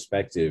 angel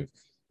perspective.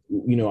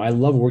 You know, I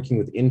love working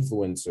with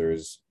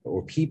influencers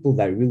or people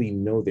that really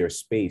know their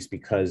space,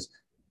 because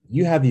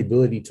you have the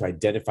ability to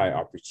identify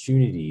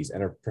opportunities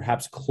and are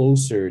perhaps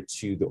closer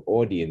to the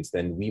audience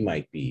than we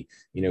might be.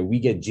 You know, we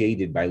get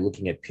jaded by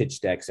looking at pitch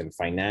decks and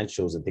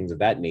financials and things of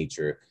that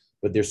nature,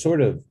 but there's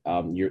sort of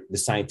the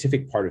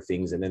scientific part of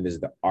things, and then there's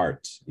the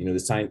art. You know, the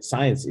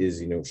science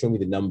is, you know, show me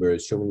the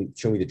numbers, show me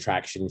the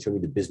traction, show me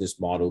the business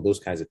model, those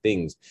kinds of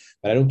things.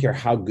 But I don't care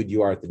how good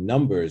you are at the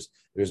numbers,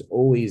 there's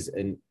always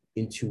an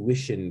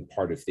intuition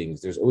part of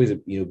things. There's always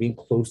being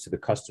close to the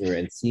customer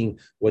and seeing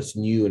what's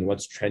new and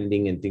what's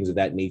trending and things of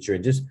that nature,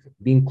 and just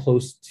being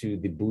close to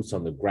the boots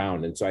on the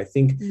ground. And so I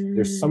think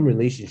there's some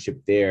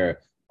relationship there,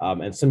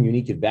 and some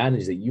unique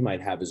advantage that you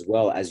might have as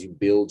well as you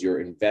build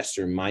your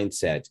investor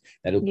mindset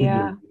that'll put you in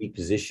a unique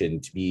position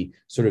to be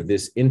sort of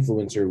this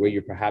influencer where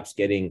you're perhaps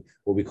getting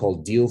what we call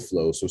deal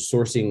flow. So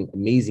sourcing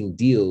amazing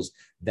deals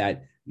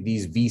that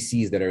these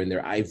VCs that are in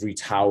their ivory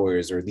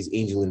towers or these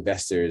angel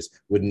investors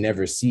would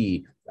never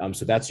see.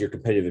 So that's your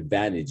competitive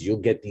advantage. You'll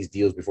get these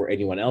deals before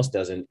anyone else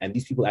does. And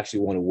these people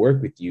actually want to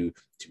work with you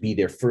to be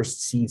their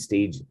first seed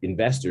stage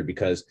investor,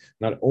 because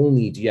not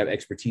only do you have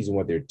expertise in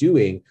what they're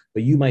doing,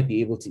 but you might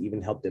be able to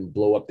even help them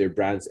blow up their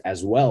brands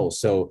as well.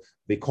 So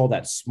they call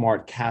that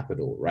smart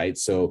capital, right?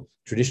 So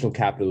traditional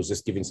capital is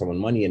just giving someone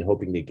money and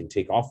hoping they can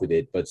take off with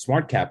it. But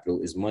smart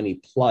capital is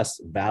money plus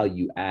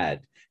value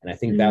add. And I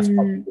think that's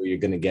probably where you're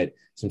going to get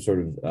some sort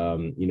of,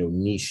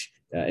 niche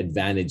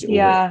advantage over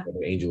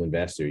an angel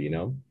investor,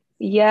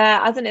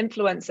 Yeah, as an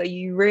influencer,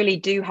 you really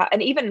do have,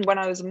 and even when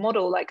I was a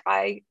model, like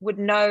I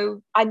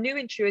knew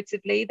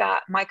intuitively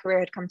that my career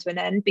had come to an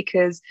end,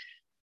 because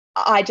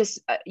I just,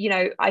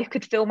 I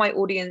could feel my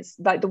audience,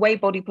 like the way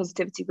body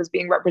positivity was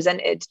being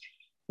represented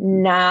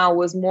now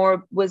was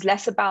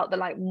less about the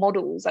like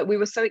models. Like we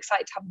were so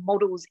excited to have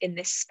models in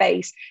this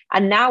space.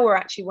 And now we're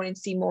actually wanting to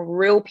see more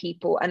real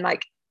people. And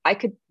like,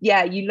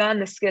 you learn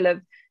the skill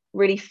of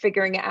really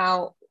figuring it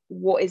out,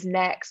 what is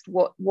next,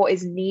 what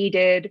is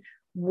needed,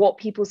 what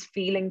people's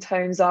feeling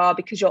tones are,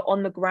 because you're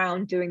on the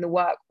ground doing the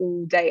work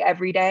all day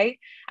every day,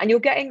 and you're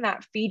getting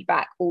that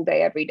feedback all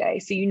day every day,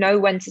 so you know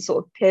when to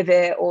sort of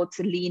pivot or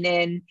to lean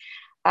in.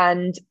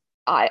 And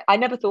I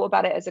never thought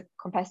about it as a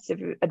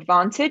competitive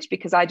advantage,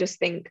 because I just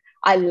think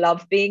I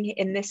love being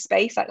in this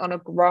space, like on a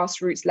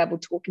grassroots level,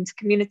 talking to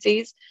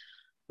communities.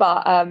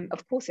 But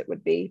of course it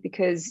would be,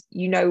 because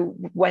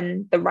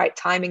when the right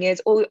timing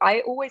is. Or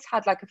I always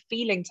had like a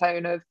feeling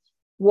tone of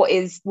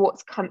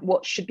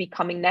what should be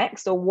coming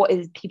next, or what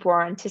is people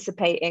are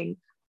anticipating,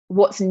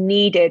 what's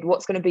needed,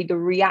 what's going to be the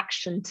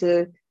reaction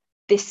to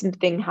this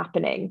thing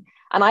happening.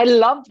 And I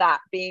love that,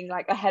 being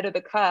like ahead of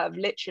the curve.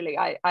 Literally,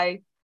 I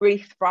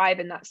really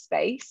thrive in that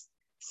space.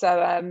 So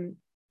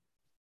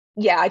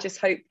I just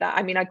hope that,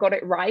 I got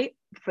it right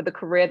for the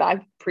career that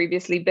I've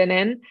previously been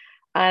in,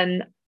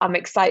 and I'm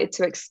excited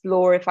to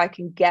explore if I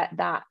can get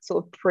that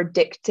sort of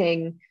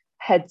predicting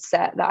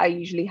headset that I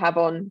usually have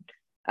on,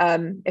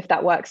 if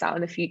that works out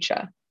in the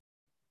future.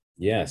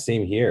 Yeah,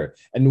 same here.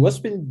 And what's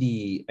been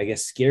the, I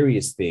guess,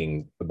 scariest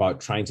thing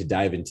about trying to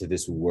dive into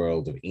this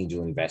world of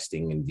angel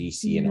investing and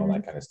VC and all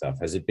that kind of stuff?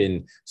 Has it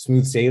been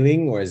smooth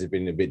sailing, or has it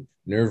been a bit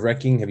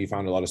nerve-wracking? Have you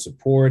found a lot of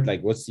support?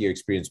 Like, what's your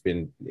experience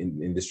been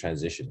in this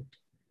transition?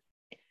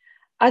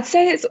 I'd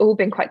say it's all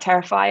been quite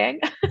terrifying,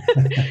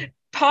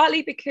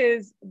 partly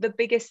because the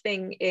biggest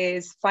thing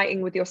is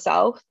fighting with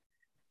yourself.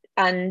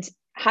 And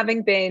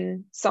having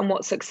been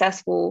somewhat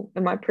successful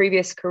in my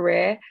previous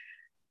career,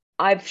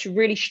 I've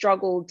really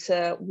struggled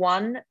to,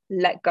 one,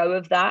 let go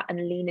of that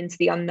and lean into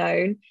the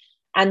unknown,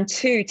 and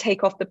two,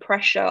 take off the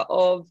pressure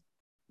of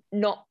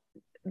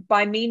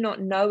by me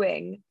not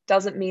knowing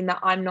doesn't mean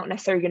that I'm not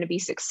necessarily going to be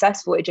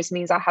successful. It just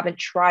means I haven't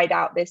tried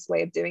out this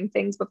way of doing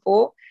things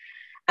before.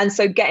 And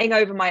so getting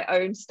over my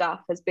own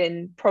stuff has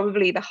been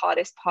probably the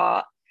hardest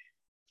part.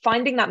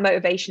 Finding that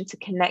motivation to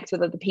connect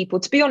with other people.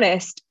 To be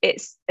honest,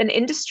 it's an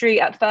industry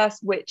at first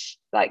which,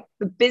 like,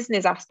 the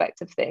business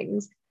aspect of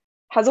things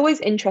has always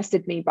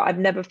interested me, but I've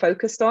never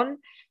focused on.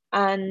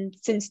 And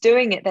since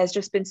doing it, there's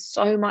just been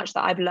so much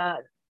that I've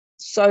learned,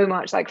 so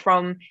much, like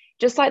from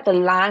just like the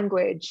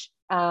language,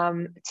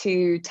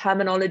 to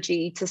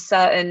terminology, to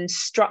certain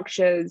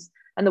structures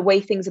and the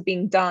way things are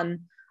being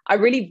done.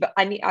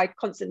 I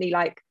constantly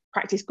like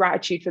practice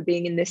gratitude for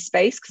being in this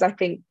space, because I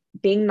think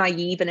being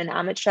naive and an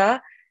amateur,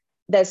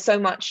 there's so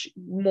much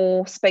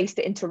more space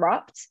to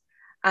interrupt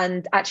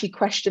and actually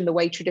question the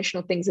way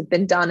traditional things have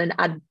been done,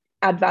 and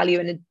add value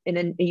in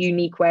a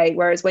unique way.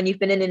 Whereas when you've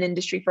been in an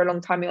industry for a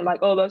long time, you're like,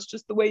 oh, that's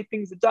just the way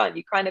things are done.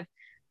 You kind of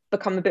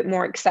become a bit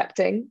more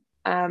accepting,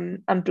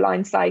 and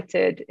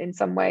blindsided in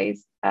some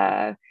ways.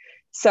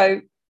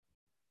 So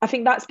I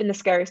think that's been the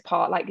scariest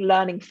part, like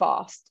learning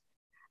fast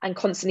and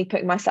constantly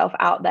putting myself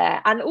out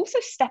there, and also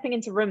stepping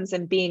into rooms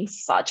and being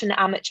such an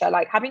amateur,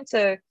 like having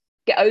to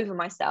get over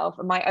myself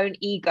and my own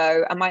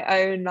ego and my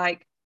own,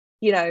 like,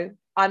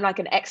 I'm like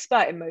an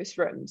expert in most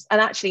rooms,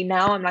 and actually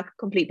now I'm like a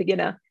complete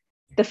beginner.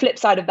 The flip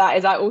side of that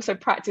is I also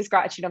practice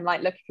gratitude. I'm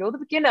like, look, if you're the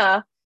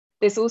beginner,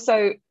 this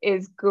also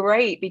is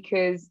great,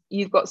 because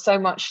you've got so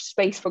much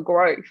space for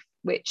growth,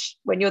 which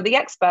when you're the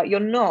expert, you're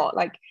not.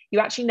 Like, you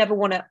actually never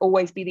want to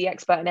always be the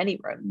expert in any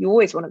room. You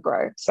always want to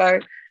grow. So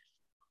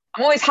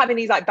I'm always having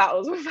these like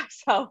battles with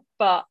myself,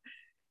 but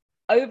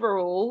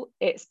overall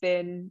it's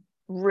been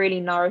really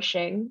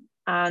nourishing,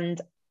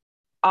 and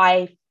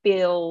I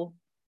feel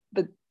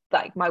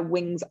like my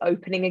wings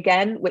opening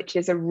again, which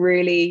is a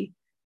really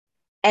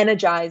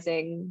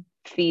energizing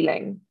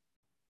feeling.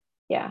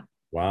 Yeah.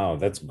 Wow,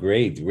 that's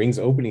great. Rings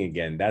opening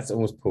again. That's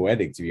almost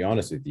poetic, to be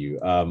honest with you.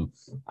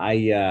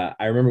 I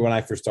remember when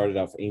I first started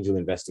off angel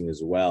investing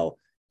as well.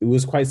 It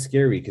was quite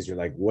scary, because you're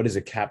like, what is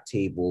a cap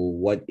table?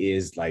 What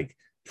is like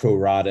pro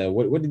rata?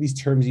 What do these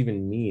terms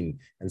even mean?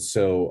 And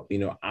so,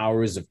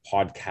 hours of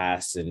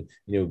podcasts and,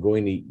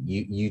 going to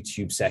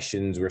YouTube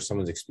sessions where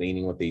someone's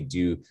explaining what they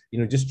do,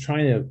 just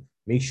trying to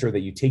make sure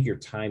that you take your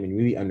time and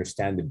really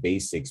understand the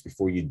basics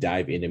before you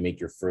dive in and make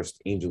your first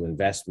angel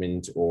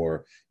investment, or,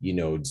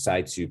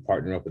 decide to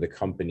partner up with a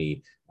company.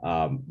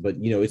 But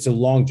it's a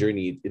long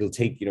journey. It'll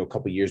take a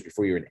couple of years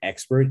before you're an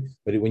expert.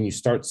 But when you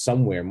start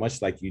somewhere, much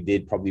like you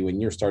did probably when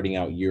you're starting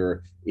out your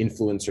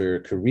influencer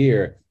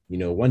career,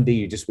 one day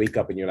you just wake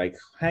up and you're like,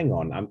 hang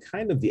on, I'm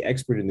kind of the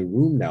expert in the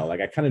room now.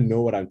 Like I kind of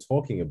know what I'm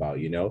talking about.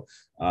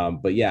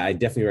 But yeah, I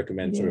definitely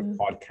recommend sort of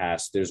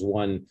podcasts. There's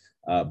one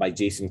by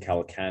Jason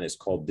Calacanis. It's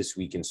called This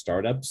Week in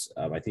Startups.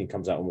 I think it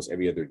comes out almost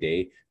every other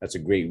day. That's a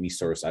great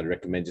resource. I'd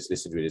recommend just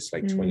listen to it. It's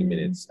like 20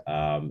 minutes.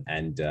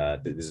 And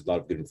there's a lot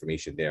of good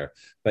information there.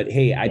 But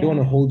hey, I don't want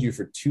to hold you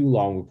for too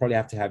long. We'll probably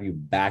have to have you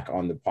back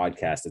on the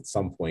podcast at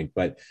some point.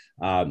 But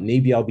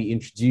maybe I'll be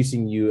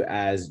introducing you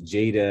as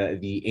Jada,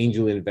 the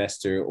angel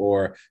investor,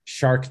 or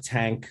Shark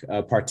Tank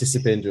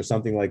participant, or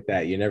something like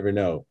that. You never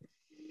know.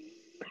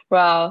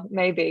 Well,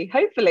 maybe.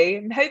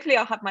 Hopefully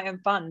I'll have my own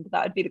fund.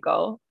 That would be the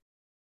goal.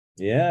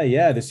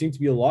 Yeah. There seem to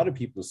be a lot of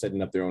people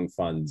setting up their own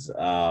funds.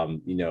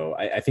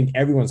 I think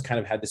everyone's kind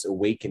of had this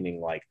awakening,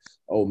 like,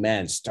 oh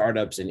man,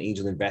 startups and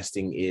angel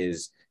investing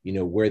is,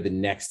 where the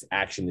next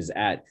action is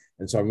at.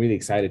 And so I'm really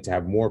excited to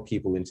have more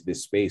people into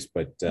this space,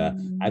 but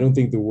I don't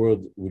think the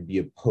world would be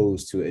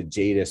opposed to a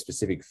Jada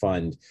specific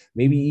fund,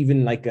 maybe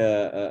even like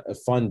a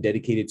fund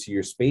dedicated to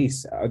your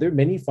space. Are there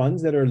many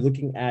funds that are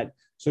looking at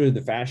sort of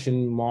the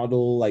fashion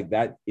model, like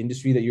that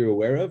industry that you're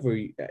aware of, or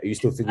are you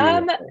still figuring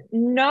it out?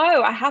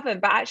 No, I haven't.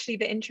 But actually,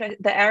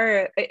 the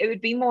area, it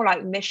would be more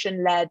like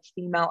mission-led,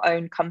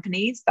 female-owned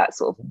companies. That's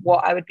sort of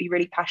what I would be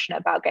really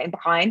passionate about getting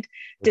behind.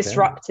 Okay.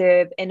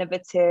 Disruptive,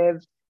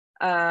 innovative,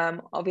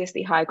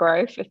 obviously high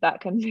growth, if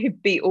that can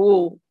be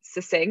all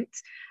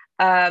succinct.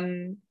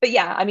 But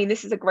yeah, I mean,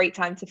 this is a great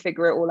time to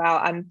figure it all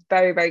out. I'm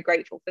very, very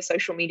grateful for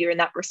social media in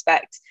that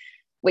respect,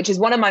 which is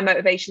one of my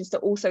motivations to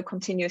also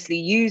continuously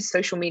use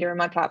social media in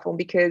my platform,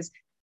 because,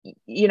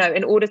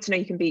 in order to know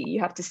you can beat,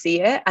 you have to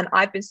see it. And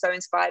I've been so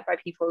inspired by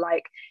people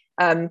like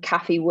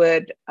Kathy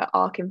Wood at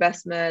ARK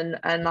Investment,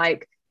 and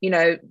like,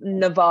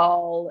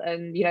 Naval,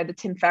 and, the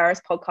Tim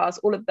Ferriss podcast,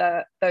 all of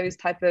those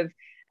type of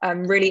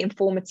really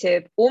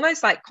informative,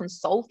 almost like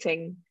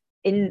consulting,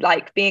 in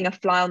like being a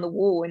fly on the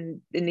wall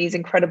in these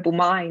incredible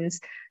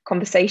minds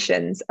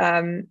conversations.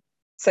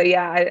 So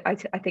yeah, I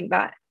think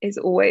that is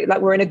always,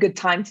 like, we're in a good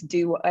time to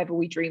do whatever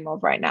we dream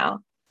of right now.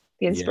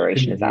 The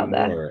inspiration is out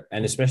there.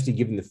 And especially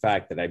given the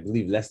fact that I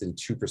believe less than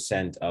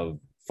 2% of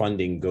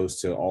funding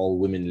goes to all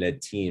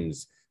women-led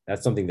teams,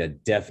 that's something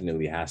that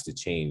definitely has to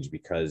change,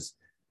 because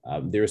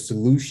there are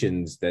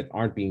solutions that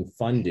aren't being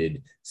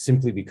funded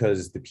simply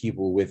because the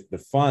people with the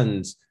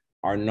funds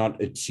are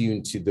not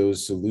attuned to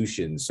those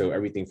solutions. So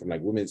everything from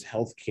like women's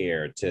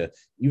healthcare to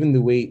even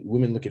the way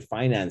women look at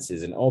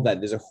finances and all that,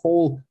 there's a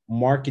whole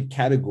market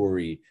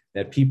category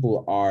that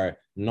people are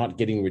not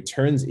getting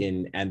returns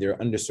in, and they're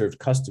underserved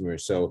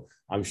customers. So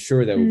I'm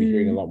sure that we'll be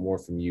hearing a lot more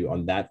from you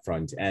on that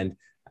front. And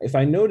if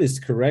I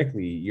noticed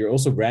correctly, you're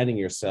also branding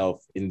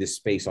yourself in this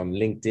space on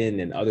LinkedIn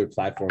and other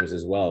platforms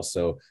as well.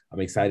 So I'm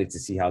excited to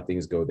see how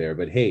things go there.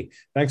 But hey,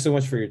 thanks so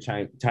much for your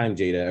time,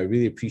 Jada. I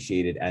really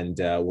appreciate it. And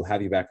we'll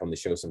have you back on the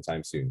show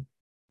sometime soon.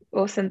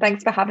 Awesome.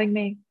 Thanks for having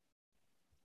me.